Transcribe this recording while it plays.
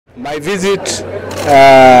My visit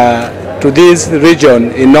to this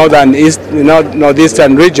region in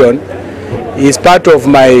northeastern region is part of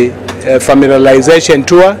my familiarization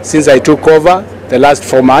tour since I took over the last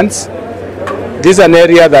 4 months. This is an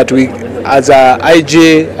area that we, as a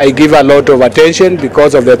IG, I give a lot of attention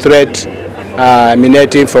because of the threat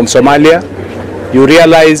emanating from Somalia. You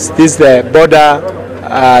realize this is the border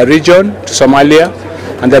region to Somalia,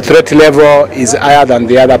 and the threat level is higher than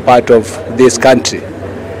the other part of this country.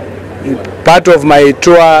 Part of my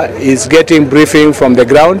tour is getting briefing from the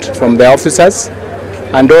ground, from the officers,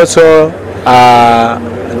 and also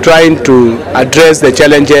trying to address the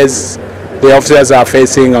challenges the officers are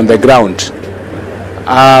facing on the ground.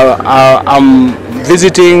 I'm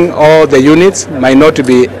visiting all the units, might not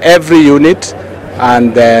be every unit,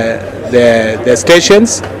 and the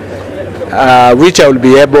stations, which I will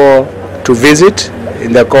be able to visit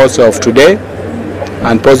in the course of today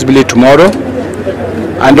and possibly tomorrow.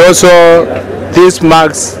 And also, this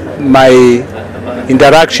marks my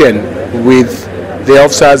interaction with the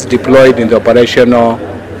officers deployed in the operational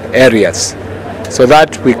areas, so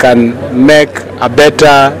that we can make a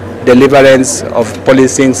better deliverance of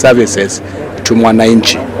policing services to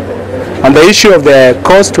Mwananchi. On the issue of the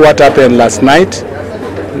cost, what happened last night,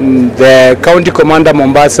 the County Commander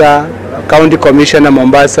Mombasa, County Commissioner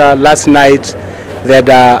Mombasa, last night they had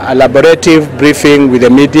a elaborative briefing with the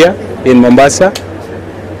media in Mombasa.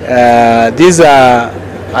 These are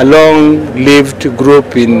a long-lived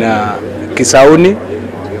group in Kisauni,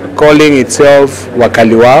 calling itself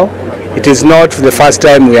Wakaliwao. It is not the first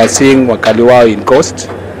time we are seeing Wakaliwao in Coast.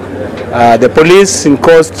 The police in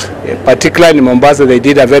Coast, particularly in Mombasa, they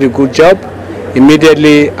did a very good job.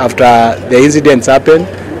 Immediately after the incidents happened,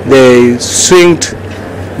 they swinged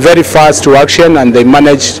very fast to action, and they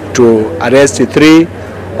managed to arrest 3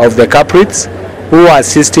 of the culprits who are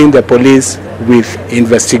assisting the police with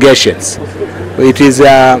investigations. It is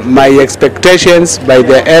my expectations by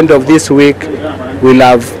the end of this week we'll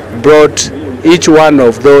have brought each one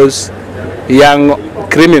of those young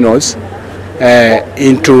criminals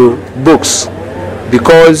into books,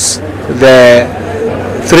 because the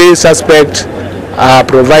 3 suspects are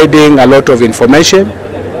providing a lot of information,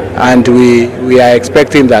 and we are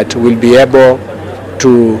expecting that we'll be able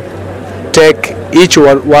to take each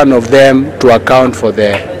one of them to account for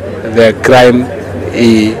the crime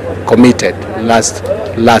he committed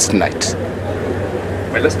last night.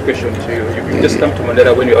 My last question to you. You just come to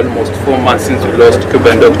Mandera when you're almost 4 months since you lost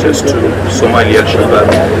Cuban doctors to Somalia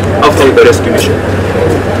Al-Shabaab. How far is the rescue mission?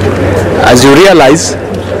 As you realize,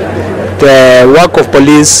 the work of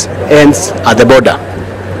police ends at the border.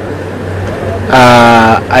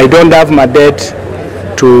 I don't have mandate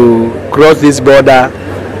to cross this border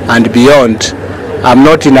and beyond. I'm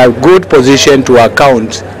not in a good position to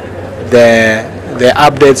account the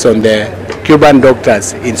updates on the Cuban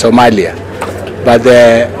doctors in Somalia. But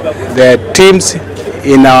the teams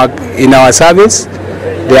in our service,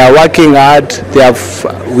 they are working hard.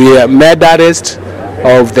 We have made arrest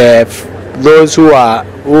of those who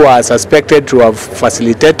are suspected to have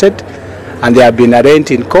facilitated, and they have been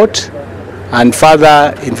arraigned in court. And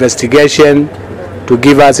further investigation to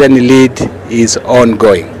give us any lead is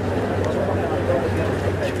ongoing.